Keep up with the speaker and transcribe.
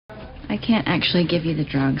I can't actually give you the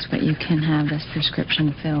drugs, but you can have this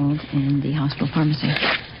prescription filled in the hospital pharmacy.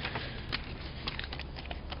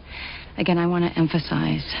 Again, I want to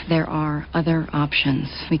emphasize there are other options.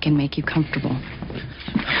 We can make you comfortable.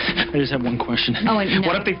 I just have one question. Owen, no.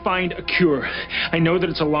 What if they find a cure? I know that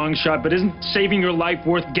it's a long shot, but isn't saving your life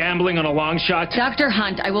worth gambling on a long shot? Dr.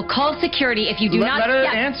 Hunt, I will call security if you do not... Let her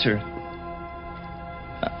answer.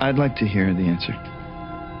 I'd like to hear the answer.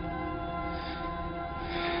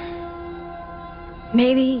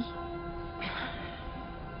 Maybe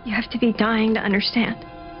you have to be dying to understand.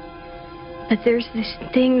 But there's this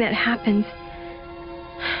thing that happens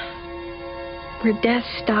where death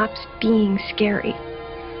stops being scary.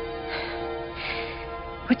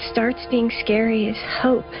 What starts being scary is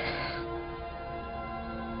hope.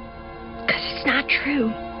 Because it's not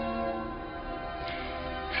true.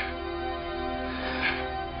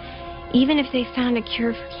 Even if they found a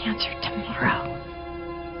cure for cancer tomorrow,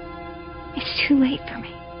 it's too late for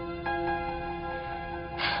me.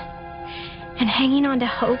 And hanging on to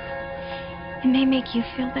hope, it may make you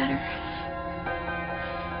feel better.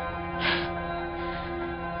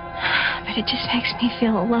 But it just makes me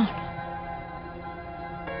feel alone.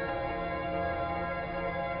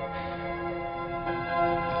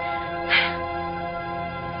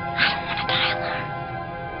 I don't want to die alone.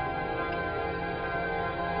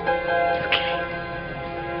 Okay.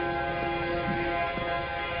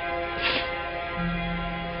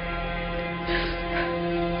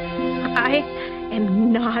 I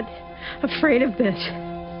am not afraid of this.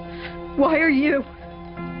 Why are you?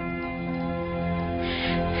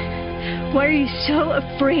 Why are you so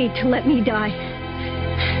afraid to let me die?